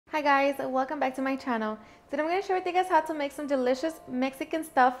Hi guys, welcome back to my channel. Today I'm going to share with you guys how to make some delicious Mexican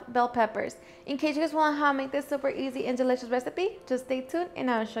stuffed bell peppers. In case you guys want to know how to make this super easy and delicious recipe, just stay tuned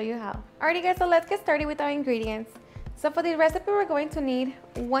and I'll show you how. Alrighty guys, so let's get started with our ingredients. So for the recipe we're going to need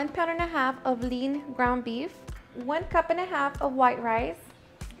 1.5 pounds of lean ground beef, 1.5 cups of white rice,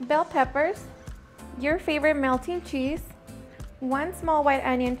 bell peppers, your favorite melting cheese, 1 small white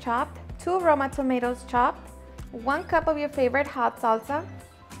onion chopped, 2 Roma tomatoes chopped, 1 cup of your favorite hot salsa,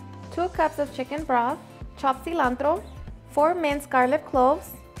 2 cups of chicken broth, chopped cilantro, 4 minced garlic cloves,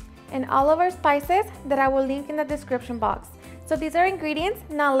 and all of our spices that I will link in the description box. So these are ingredients,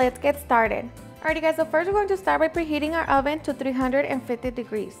 now let's get started. Alrighty guys, so first we're going to start by preheating our oven to 350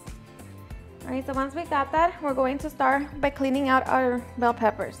 degrees. Alright, so once we got that, we're going to start by cleaning out our bell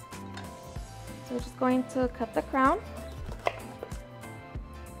peppers. So we're just going to cut the crown,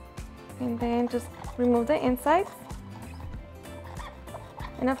 and then just remove the insides.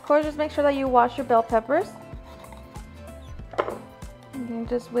 And of course, just make sure that you wash your bell peppers. And then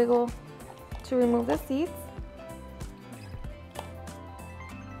just wiggle to remove the seeds.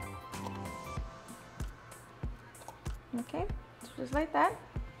 Okay, so just like that.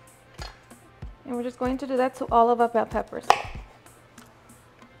 And we're just going to do that to all of our bell peppers.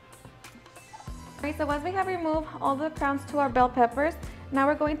 Alright, so once we have removed all the crowns to our bell peppers, now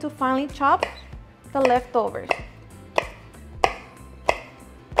we're going to finely chop the leftovers.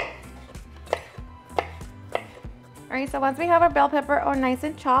 Alright, so once we have our bell pepper all nice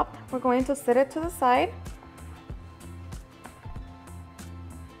and chopped, we're going to set it to the side.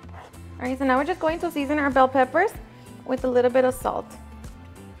 Alright, so now we're just going to season our bell peppers with a little bit of salt.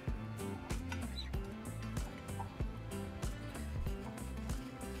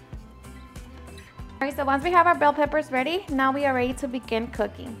 Alright, so once we have our bell peppers ready, now we are ready to begin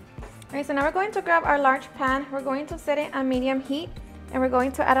cooking. Alright, so now we're going to grab our large pan, we're going to set it on medium heat, and we're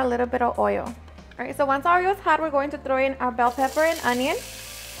going to add a little bit of oil. Alright, so once our oil is hot, we're going to throw in our bell pepper and onion.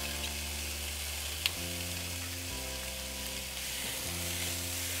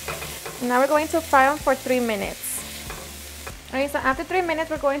 And now we're going to fry them for 3 minutes. Alright, so after 3 minutes,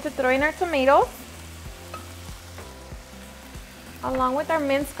 we're going to throw in our tomatoes, along with our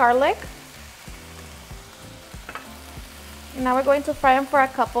minced garlic. And now we're going to fry them for a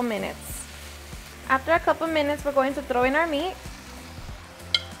couple minutes. After a couple minutes, we're going to throw in our meat.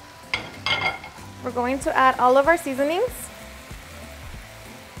 We're going to add all of our seasonings.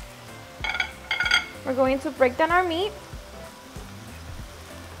 We're going to break down our meat.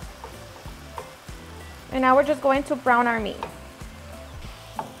 And now we're just going to brown our meat.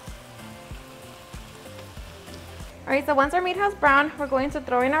 Alright, so once our meat has browned, we're going to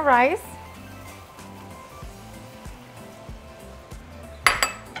throw in our rice.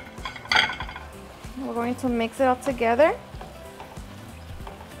 We're going to mix it all together.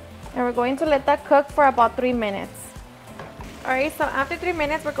 And we're going to let that cook for about 3 minutes. Alright, so after 3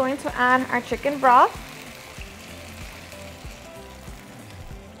 minutes, we're going to add our chicken broth.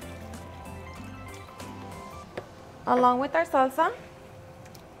 Along with our salsa.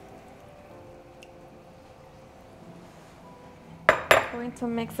 We're going to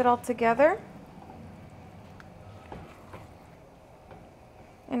mix it all together.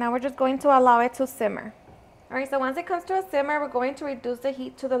 And now we're just going to allow it to simmer. Alright, so once it comes to a simmer, we're going to reduce the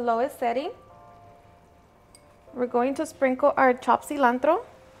heat to the lowest setting. We're going to sprinkle our chopped cilantro.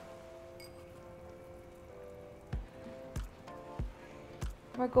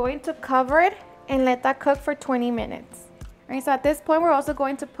 We're going to cover it and let that cook for 20 minutes. Alright, so at this point, we're also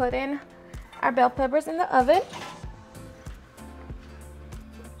going to put in our bell peppers in the oven.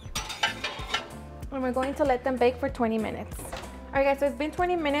 And we're going to let them bake for 20 minutes. Alright guys, so it's been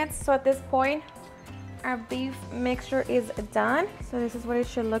 20 minutes, so at this point, our beef mixture is done. So this is what it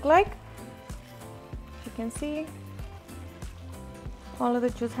should look like. As you can see, all of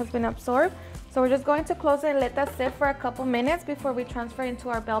the juice has been absorbed. So we're just going to close it and let that sit for a couple minutes before we transfer into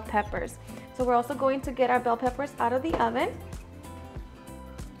our bell peppers. So we're also going to get our bell peppers out of the oven.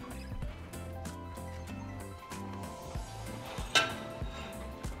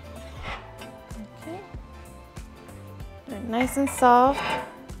 Okay. They're nice and soft.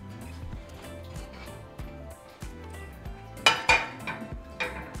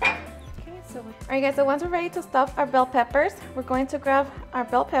 Alright guys, so once we're ready to stuff our bell peppers, we're going to grab our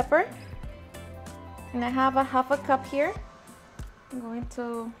bell pepper. And I have a half a cup here. I'm going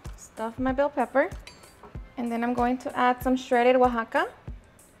to stuff my bell pepper. And then I'm going to add some shredded Oaxaca.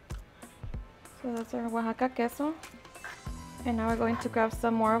 So that's our Oaxaca queso. And now we're going to grab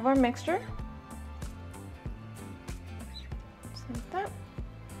some more of our mixture. Just like that.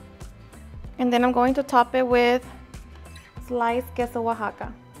 And then I'm going to top it with sliced queso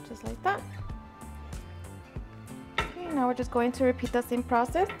Oaxaca. just like that. Okay, now we're just going to repeat the same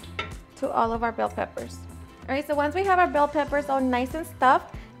process to all of our bell peppers. All right, so once we have our bell peppers all nice and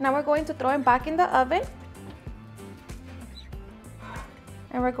stuffed, now we're going to throw them back in the oven.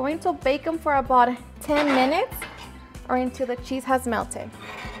 And we're going to bake them for about 10 minutes or until the cheese has melted.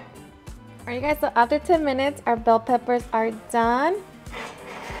 All right, guys, so after 10 minutes, our bell peppers are done.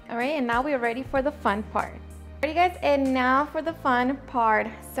 All right, and now we're ready for the fun part. All right, guys, and now for the fun part,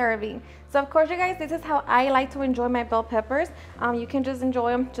 serving. So of course, you guys, this is how I like to enjoy my bell peppers. You can just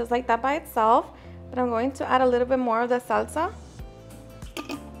enjoy them just like that by itself, but I'm going to add a little bit more of the salsa.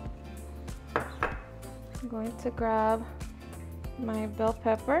 I'm going to grab my bell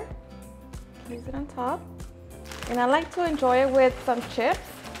pepper, place it on top, and I like to enjoy it with some chips.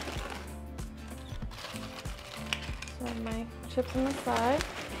 So my chips on the side.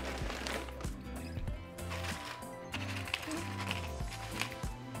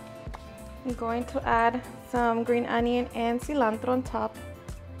 I'm going to add some green onion and cilantro on top,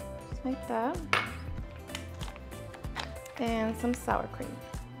 just like that, and some sour cream.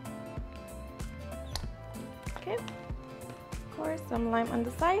 Okay, of course, some lime on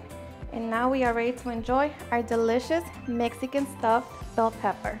the side, and now we are ready to enjoy our delicious Mexican stuffed bell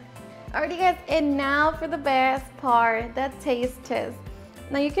pepper. Alrighty, guys, and now for the best part, the taste test.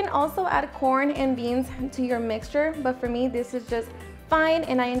 Now you can also add corn and beans to your mixture, but for me this is just fine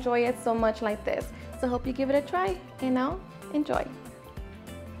and I enjoy it so much like this. So hope you give it a try, and now enjoy.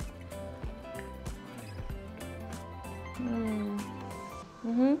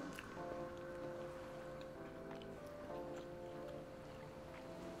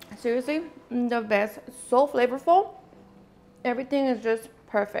 Seriously, the best. So flavorful. Everything is just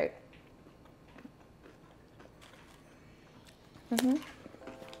perfect.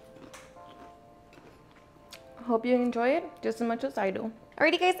 Hope you enjoy it just as much as I do.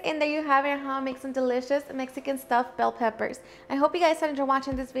 Alrighty, guys, and there you have it, how I make some delicious Mexican stuffed bell peppers. I hope you guys enjoyed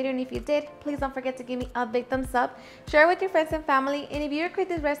watching this video, and if you did, please don't forget to give me a big thumbs up, share it with your friends and family, and if you recreate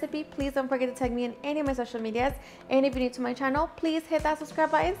this recipe, please don't forget to tag me in any of my social medias, and if you're new to my channel, please hit that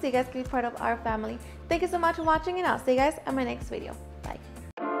subscribe button so you guys can be part of our family. Thank you so much for watching, and I'll see you guys on my next video. Bye.